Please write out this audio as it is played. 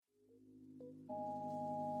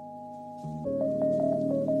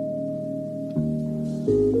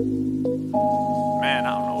Man,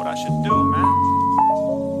 I don't know what I should do, man.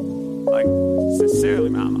 Like, sincerely,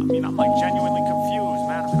 man. I'm like genuinely confused,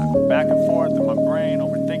 man. I'm back and forth in my brain,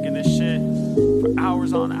 overthinking this shit for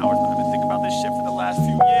hours on hours. I've been thinking about this shit for the last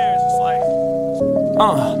few years. It's like,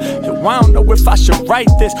 I don't know if I should write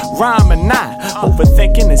this rhyme or not.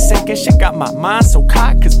 Overthinking and sinking, shit got my mind so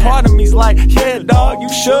caught. Cause part of me's like, yeah, dog, you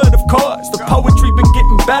should, of course. The poetry been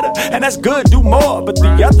getting better, and that's good, do more. But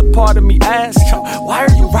the other part of me asks, why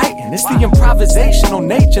are you writing? It's the improvisational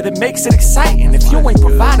nature that makes it exciting. If you ain't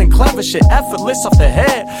providing clever shit effortless off the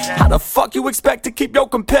head, how the fuck you expect to keep your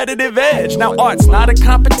competitive edge? Now art's not a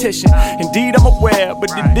competition, indeed I'm aware, but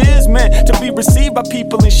it is meant to be received by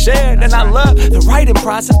people and shared. And I love the writing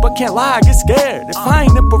process, but can't lie, I get scared. If I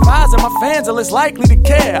ain't improvising, my fans are less likely to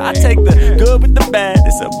care. I take the good with the bad,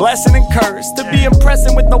 it's a blessing and curse. To be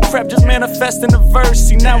impressing with no prep, just manifesting the verse.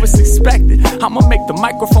 See, now it's expected, I'ma make the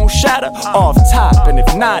microphone shatter off top. And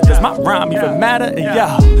if not, does my rhyme even matter? And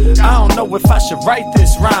yo, I don't know if I should write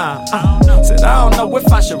this rhyme. Said I don't know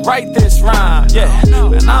if I should write this rhyme. Yeah,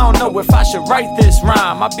 and I don't know if I should write this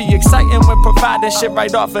rhyme. I be exciting when providing shit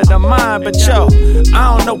right off of the mind. But yo,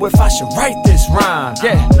 I don't know if I should write this rhyme.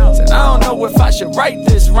 Yeah, said I don't know if I should write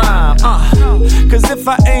this rhyme. Cause if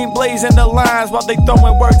I ain't blazing the lines while they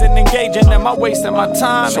throwing words and engaging, am I wasting my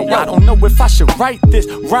time? So I don't know if I should write this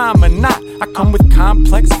rhyme or not. I come with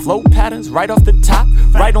complex flow patterns right off the top,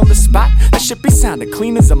 right on the spot. That shit be sounding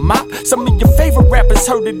clean as a mop. Some of your favorite rappers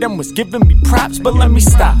heard it and was giving me props, but let me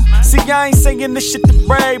stop. See, I ain't saying this shit to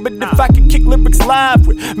brag, but if I could kick lyrics live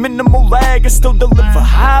with minimal lag and still deliver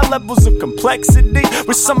high levels of complexity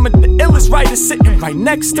with some of the illest writers sitting right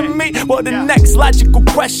next to me, well, the next logical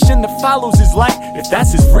question that follows is like, if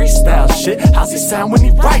that's his freestyle shit, how's he sound when he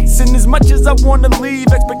writes? And as much as I wanna leave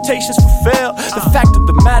expectations fulfilled, the fact of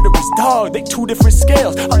the matter is, dog, they two different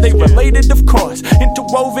scales. Are they related? Of course.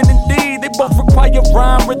 Interwoven indeed, they both require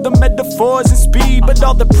rhyme, rhythm, metaphors, and speed. But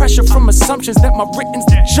all the pressure from assumptions that my written's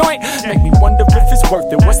the joint make me wonder if it's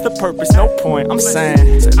worth it. What's the purpose? No point. I'm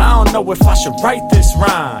saying, said I don't know if I should write this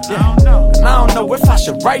rhyme. Yeah. And I don't know if I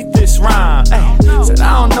should write this rhyme. Ay. Said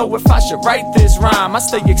I don't know if I should write this rhyme. I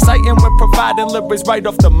stay exciting when providing lyrics right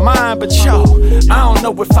off the mind. But yo, I don't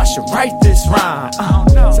know if I should write this rhyme.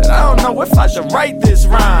 Said I don't know if I should write this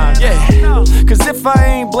rhyme. Yeah. Cause if I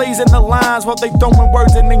ain't blazing the lines while they throwing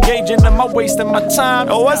words and engaging, am I wasting my time?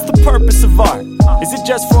 Oh, what's the purpose of art? Is it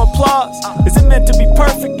just for applause? Is it meant to be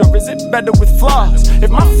perfect, or is it better with flaws?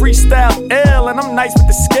 If my freestyle ill and I'm nice with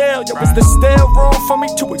the scale, yo, is there still room for me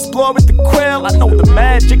to explore with the quill? I know the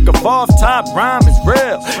magic of off-top rhyme is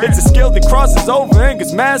real. It's a skill that crosses over and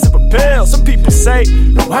gets massive appeal. Some people say,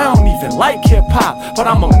 no, I don't even like hip-hop, but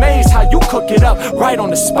I'm amazed how you cook it up right on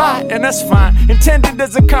the spot. And that's fine, intended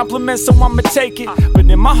as a compliment, so I'ma take it. But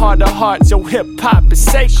in my heart of hearts, yo, hip-hop is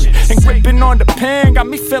sacred. And gripping on the pen got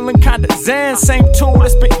me feeling kinda zen. Same tool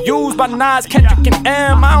that's been used by Nas, Kendrick, and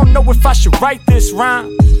M. I don't know if I should write this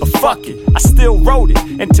rhyme, but fuck it, I still wrote it.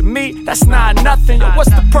 And to me, that's not nothing. Yo, what's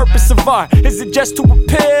the purpose of art? Is it just to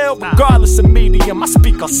appeal? Regardless of medium, I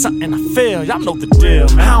speak on something I feel. Y'all know the deal.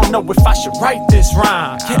 I don't know if I should write this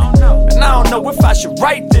rhyme. Yeah. And I don't know if I should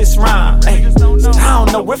write this rhyme. Hey. I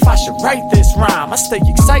don't know if I should write this rhyme. I stay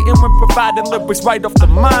exciting when providing lyrics right off the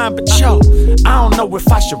mind. But yo, I don't know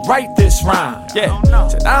if I should write this rhyme. Yeah,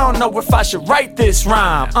 said I don't know if I should write this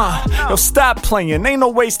rhyme. Yo, stop playing, ain't no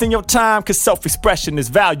wasting your time. Cause self-expression is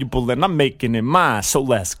valuable and I'm making it mine. So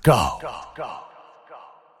let's go.